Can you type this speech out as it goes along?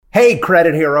Hey,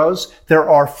 credit heroes! There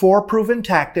are 4 proven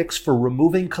tactics for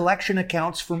removing collection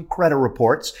accounts from credit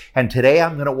reports, and today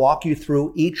I'm going to walk you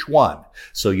through each one,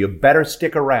 so you better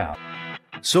stick around.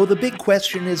 So the big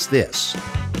question is this: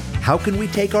 how can we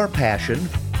take our passion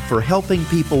for helping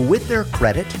people with their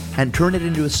credit and turn it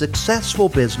into a successful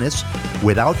business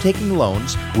without taking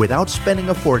loans, without spending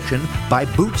a fortune, by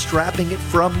bootstrapping it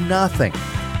from nothing,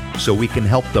 so we can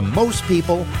help the most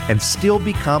people and still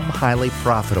become highly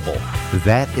profitable?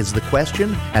 That is the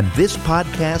question, and this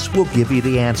podcast will give you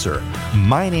the answer.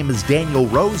 My name is Daniel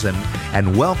Rosen,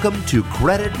 and welcome to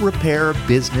Credit Repair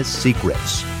Business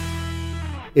Secrets.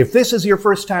 If this is your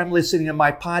first time listening to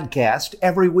my podcast,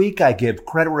 every week I give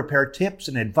credit repair tips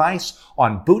and advice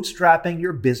on bootstrapping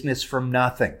your business from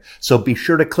nothing. So be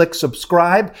sure to click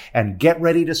subscribe and get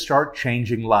ready to start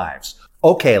changing lives.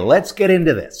 Okay, let's get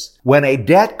into this. When a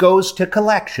debt goes to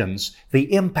collections,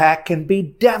 the impact can be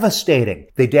devastating.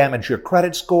 They damage your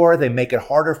credit score, they make it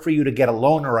harder for you to get a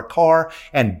loan or a car,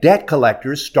 and debt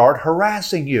collectors start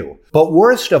harassing you. But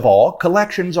worst of all,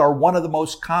 collections are one of the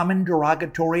most common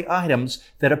derogatory items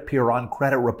that appear on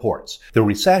credit reports. The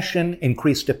recession,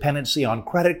 increased dependency on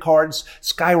credit cards,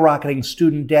 skyrocketing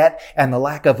student debt, and the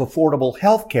lack of affordable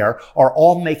health care are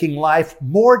all making life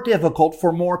more difficult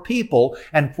for more people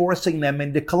and forcing them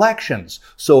into collections.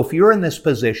 So if you're in this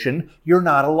position, you're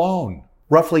not alone.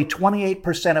 Roughly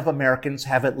 28% of Americans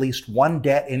have at least one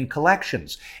debt in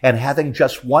collections, and having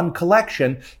just one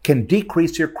collection can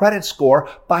decrease your credit score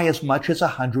by as much as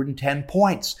 110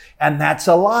 points. And that's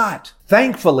a lot.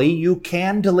 Thankfully, you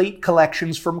can delete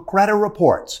collections from credit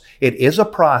reports. It is a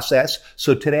process,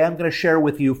 so today I'm going to share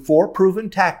with you 4 proven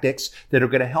tactics that are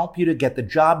going to help you to get the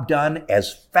job done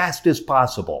as fast as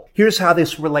possible. Here's how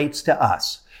this relates to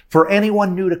us. For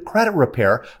anyone new to credit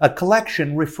repair, a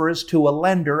collection refers to a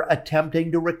lender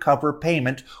attempting to recover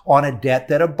payment on a debt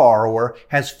that a borrower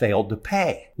has failed to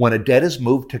pay. When a debt is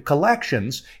moved to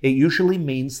collections, it usually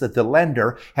means that the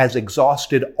lender has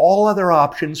exhausted all other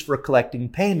options for collecting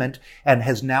payment and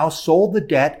has now sold the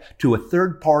debt to a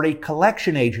third-party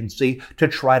collection agency to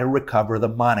try to recover the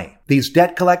money. These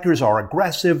debt collectors are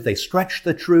aggressive, they stretch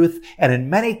the truth, and in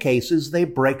many cases, they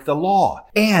break the law.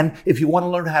 And if you want to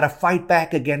learn how to fight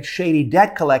back against shady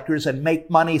debt collectors and make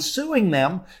money suing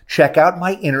them, check out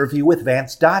my interview with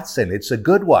Vance Dotson. It's a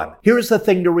good one. Here's the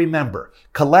thing to remember.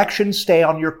 Collections stay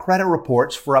on your credit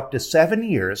reports for up to 7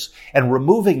 years, and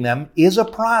removing them is a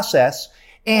process.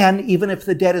 And even if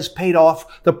the debt is paid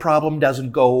off, the problem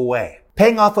doesn't go away.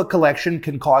 Paying off a collection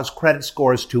can cause credit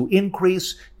scores to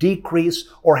increase, decrease,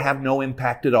 or have no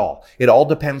impact at all. It all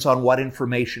depends on what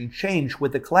information changed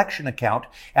with the collection account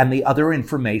and the other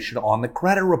information on the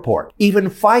credit report. Even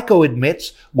FICO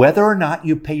admits whether or not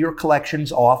you pay your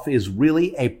collections off is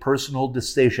really a personal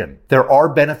decision. There are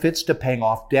benefits to paying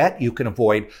off debt. You can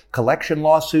avoid collection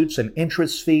lawsuits and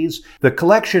interest fees. The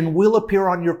collection will appear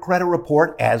on your credit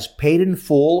report as paid in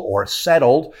full or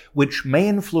settled, which may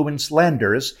influence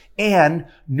lenders, and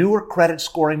newer credit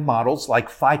scoring models like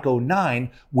FICO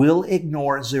 9 will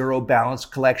ignore zero balance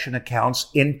collection accounts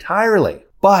entirely.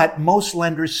 But most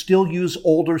lenders still use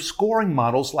older scoring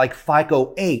models like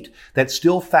FICO 8 that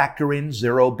still factor in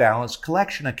zero balance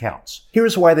collection accounts.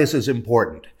 Here's why this is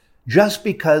important. Just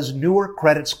because newer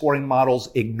credit scoring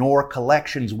models ignore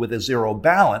collections with a zero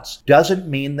balance doesn't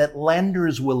mean that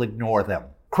lenders will ignore them.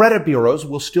 Credit bureaus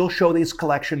will still show these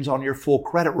collections on your full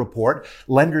credit report.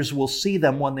 Lenders will see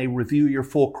them when they review your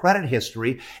full credit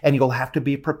history, and you'll have to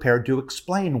be prepared to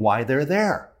explain why they're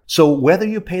there. So whether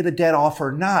you pay the debt off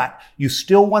or not, you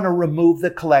still want to remove the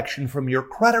collection from your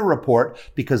credit report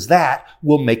because that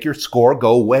will make your score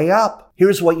go way up.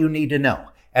 Here's what you need to know.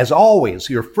 As always,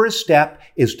 your first step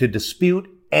is to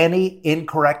dispute any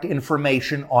incorrect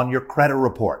information on your credit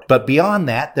report. But beyond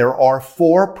that, there are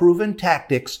 4 proven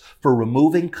tactics for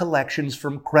removing collections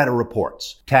from credit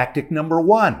reports. Tactic number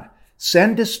 1.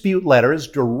 Send dispute letters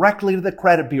directly to the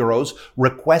credit bureaus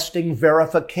requesting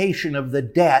verification of the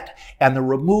debt and the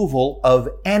removal of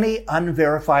any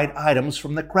unverified items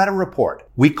from the credit report.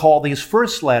 We call these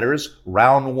first letters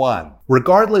round 1.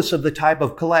 Regardless of the type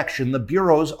of collection, the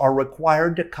bureaus are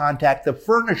required to contact the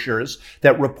furnishers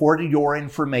that reported your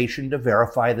information to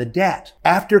verify the debt.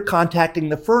 After contacting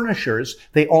the furnishers,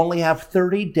 they only have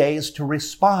 30 days to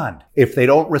respond. If they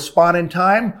don't respond in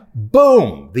time,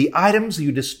 boom! The items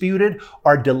you disputed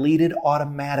are deleted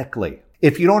automatically.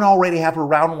 If you don't already have a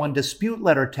round 1 dispute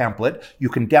letter template, you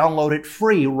can download it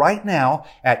free right now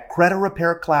at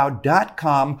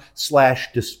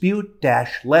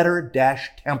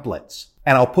creditrepaircloud.com/dispute-letter-templates.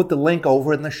 And I'll put the link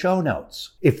over in the show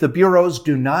notes. If the bureaus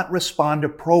do not respond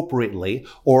appropriately,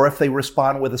 or if they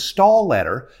respond with a stall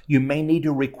letter, you may need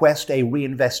to request a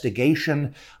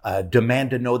reinvestigation,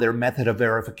 demand to know their method of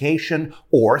verification,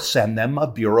 or send them a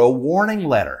bureau warning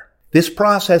letter. This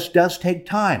process does take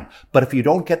time, but if you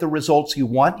don't get the results you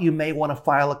want, you may want to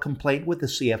file a complaint with the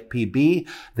CFPB,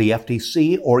 the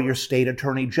FTC, or your state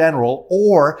attorney general,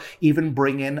 or even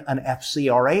bring in an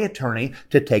FCRA attorney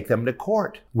to take them to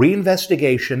court.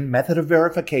 Reinvestigation, method of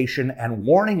verification, and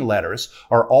warning letters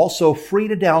are also free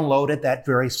to download at that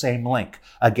very same link.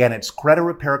 Again, it's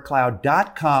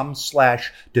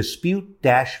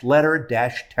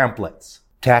creditrepaircloud.com/dispute-letter-templates.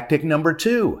 Tactic number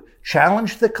 2.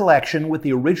 Challenge the collection with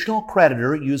the original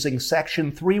creditor using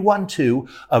Section 312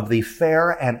 of the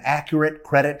Fair and Accurate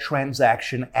Credit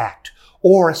Transaction Act,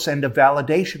 or send a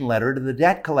validation letter to the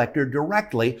debt collector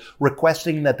directly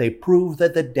requesting that they prove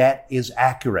that the debt is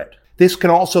accurate. This can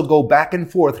also go back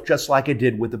and forth just like it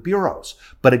did with the bureaus.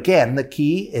 But again, the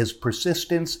key is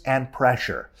persistence and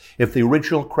pressure. If the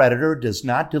original creditor does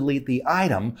not delete the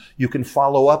item, you can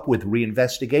follow up with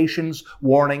reinvestigations,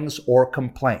 warnings, or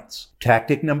complaints.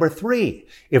 Tactic number 3.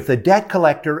 If the debt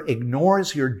collector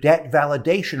ignores your debt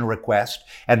validation request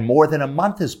and more than a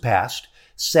month has passed,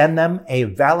 send them a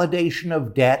validation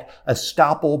of debt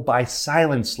estoppel by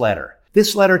silence letter.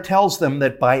 This letter tells them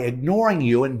that by ignoring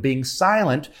you and being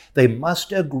silent, they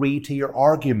must agree to your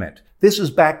argument. This is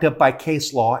backed up by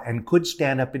case law and could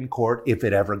stand up in court if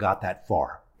it ever got that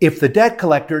far. If the debt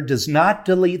collector does not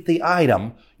delete the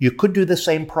item, you could do the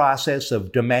same process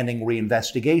of demanding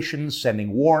reinvestigations,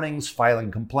 sending warnings,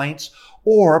 filing complaints,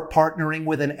 or partnering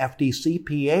with an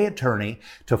FDCPA attorney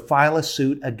to file a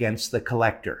suit against the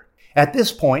collector. At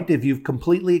this point, if you've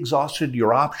completely exhausted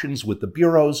your options with the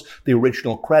bureaus, the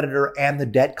original creditor, and the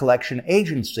debt collection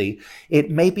agency, it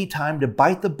may be time to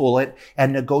bite the bullet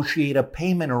and negotiate a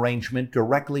payment arrangement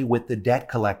directly with the debt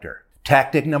collector.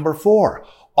 Tactic number 4.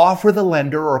 Offer the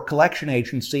lender or collection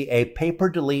agency a paper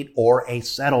delete or a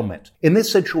settlement. In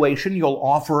this situation, you'll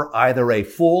offer either a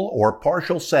full or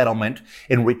partial settlement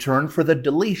in return for the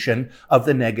deletion of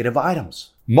the negative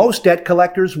items. Most debt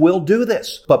collectors will do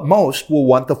this, but most will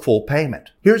want the full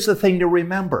payment. Here's the thing to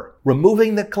remember.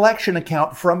 Removing the collection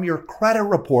account from your credit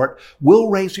report will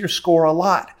raise your score a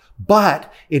lot,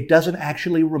 but it doesn't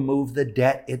actually remove the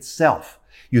debt itself.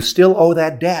 You still owe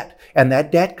that debt, and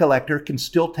that debt collector can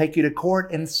still take you to court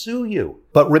and sue you.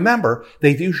 But remember,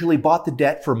 they've usually bought the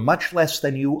debt for much less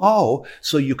than you owe,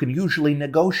 so you can usually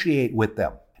negotiate with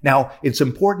them. Now, it's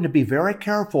important to be very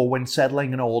careful when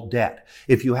settling an old debt.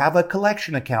 If you have a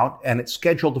collection account and it's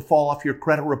scheduled to fall off your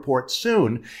credit report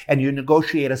soon, and you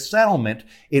negotiate a settlement,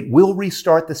 it will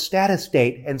restart the status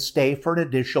date and stay for an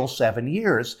additional 7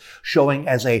 years, showing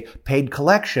as a paid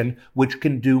collection, which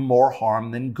can do more harm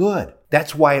than good.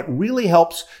 That's why it really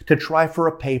helps to try for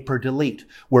a pay per delete,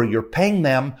 where you're paying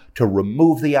them to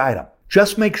remove the item.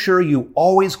 Just make sure you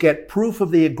always get proof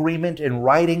of the agreement in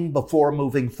writing before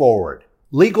moving forward.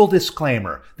 Legal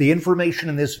disclaimer. The information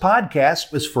in this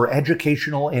podcast was for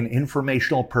educational and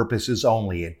informational purposes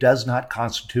only. It does not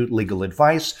constitute legal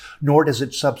advice, nor does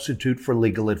it substitute for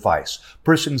legal advice.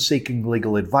 Persons seeking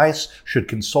legal advice should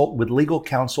consult with legal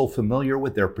counsel familiar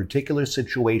with their particular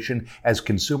situation, as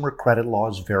consumer credit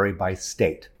laws vary by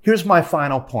state. Here's my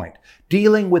final point.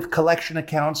 Dealing with collection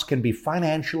accounts can be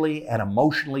financially and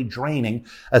emotionally draining,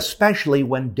 especially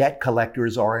when debt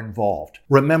collectors are involved.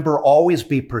 Remember, always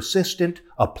be persistent,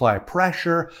 apply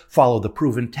pressure, follow the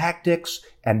proven tactics,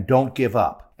 and don't give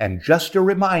up. And just a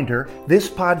reminder, this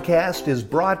podcast is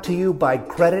brought to you by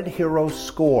Credit Hero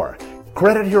Score.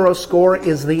 Credit Hero Score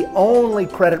is the only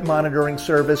credit monitoring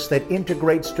service that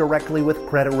integrates directly with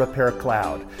Credit Repair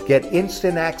Cloud. Get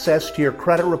instant access to your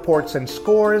credit reports and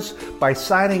scores by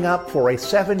signing up for a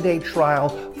 7-day trial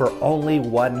for only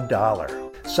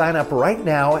 $1. Sign up right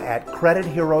now at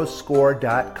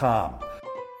CreditHeroScore.com.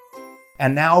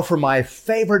 And now for my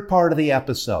favorite part of the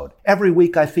episode. Every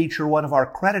week I feature one of our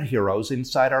credit heroes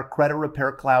inside our Credit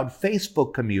Repair Cloud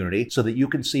Facebook community so that you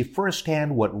can see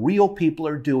firsthand what real people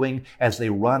are doing as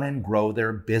they run and grow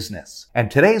their business.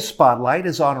 And today's spotlight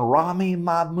is on Rami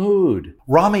Mahmood.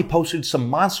 Rami posted some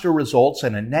monster results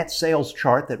and a net sales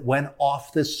chart that went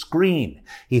off the screen.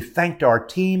 He thanked our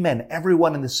team and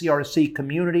everyone in the CRC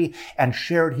community and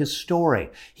shared his story.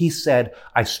 He said,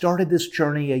 "I started this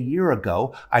journey a year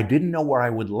ago. I didn't know where I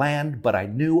would land, but I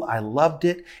knew I loved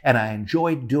it and I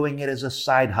enjoyed doing it as a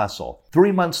side hustle."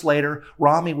 3 months later,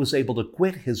 Rami was able to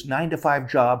quit his 9-to-5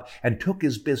 job and took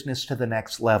his business to the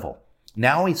next level.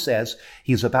 Now he says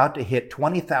he's about to hit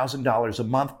 $20,000 a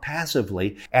month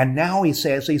passively, and now he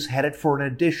says he's headed for an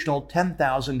additional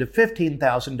 $10,000 to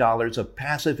 $15,000 of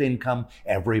passive income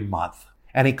every month.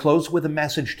 And he closed with a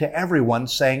message to everyone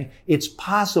saying, it's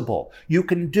possible. You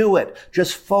can do it.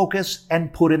 Just focus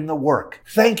and put in the work.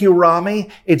 Thank you, Rami.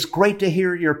 It's great to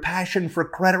hear your passion for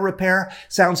credit repair.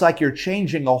 Sounds like you're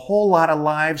changing a whole lot of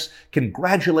lives.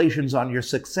 Congratulations on your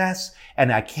success,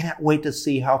 and I can't wait to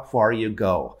see how far you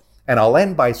go. And I'll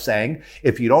end by saying,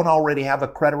 if you don't already have a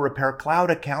Credit Repair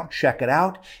Cloud account, check it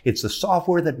out. It's the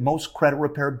software that most credit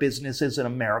repair businesses in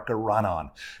America run on.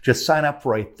 Just sign up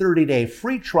for a 30-day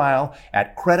free trial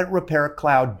at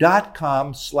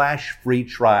creditrepaircloud.com/free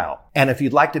trial. And if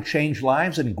you'd like to change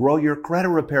lives and grow your credit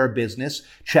repair business,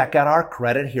 check out our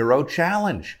Credit Hero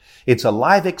Challenge. It's a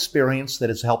live experience that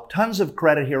has helped tons of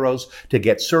credit heroes to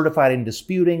get certified in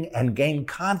disputing and gain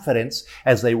confidence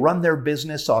as they run their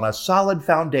business on a solid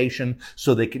foundation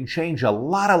so they can change a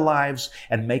lot of lives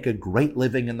and make a great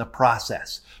living in the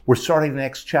process. We're starting the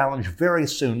next challenge very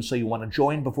soon, so you want to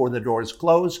join before the doors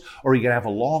close, or you're going to have a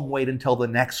long wait until the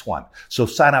next one. So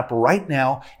sign up right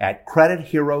now at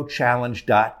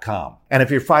creditherochallenge.com. And if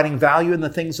you're finding value in the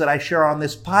things that I share on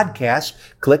this podcast,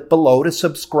 click below to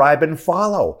subscribe and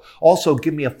follow. Also,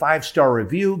 give me a 5-star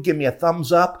review, give me a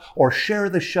thumbs up, or share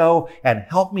the show and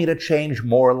help me to change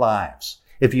more lives.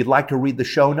 If you'd like to read the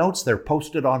show notes, they're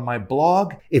posted on my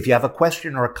blog. If you have a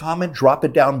question or a comment, drop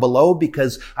it down below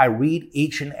because I read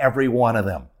each and every one of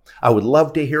them. I would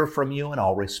love to hear from you, and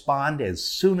I'll respond as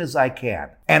soon as I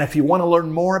can. And if you want to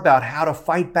learn more about how to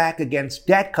fight back against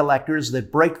debt collectors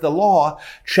that break the law,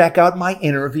 check out my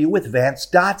interview with Vance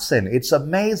Dotson. It's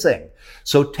amazing.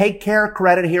 So take care,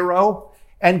 Credit Hero,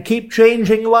 and keep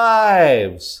changing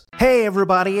lives. Hey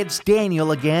everybody, it's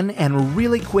Daniel again, and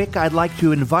really quick, I'd like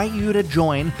to invite you to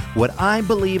join what I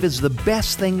believe is the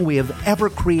best thing we have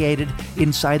ever created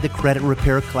inside the Credit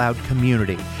Repair Cloud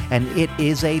community. And it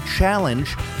is a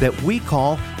challenge that we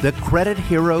call the Credit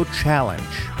Hero Challenge.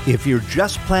 If you're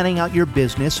just planning out your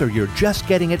business or you're just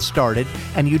getting it started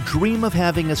and you dream of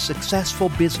having a successful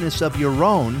business of your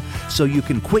own so you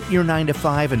can quit your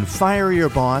 9-to-5 and fire your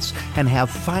boss and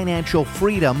have financial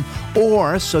freedom,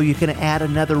 or so you can add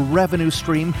another revenue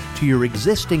stream to your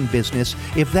existing business,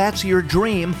 if that's your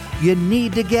dream, you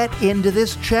need to get into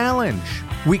this challenge.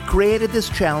 We created this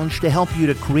challenge to help you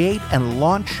to create and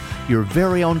launch your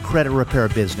very own credit repair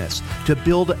business, to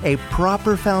build a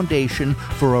proper foundation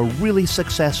for a really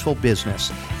successful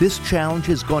business. This challenge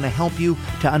is going to help you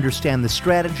to understand the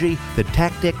strategy, the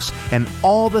tactics, and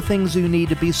all the things you need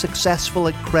to be successful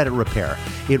at credit repair.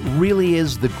 It really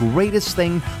is the greatest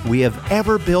thing we have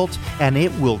ever built, and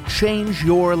it will change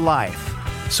your life.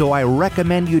 So I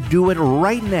recommend you do it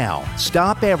right now.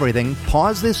 Stop everything,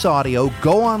 pause this audio,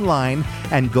 go online,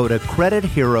 and go to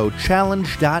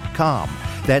creditherochallenge.com.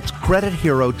 That's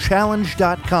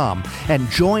creditherochallenge.com and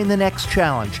join the next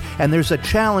challenge. And there's a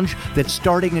challenge that's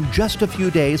starting in just a few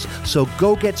days, so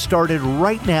go get started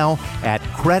right now at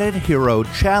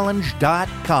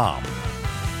creditherochallenge.com.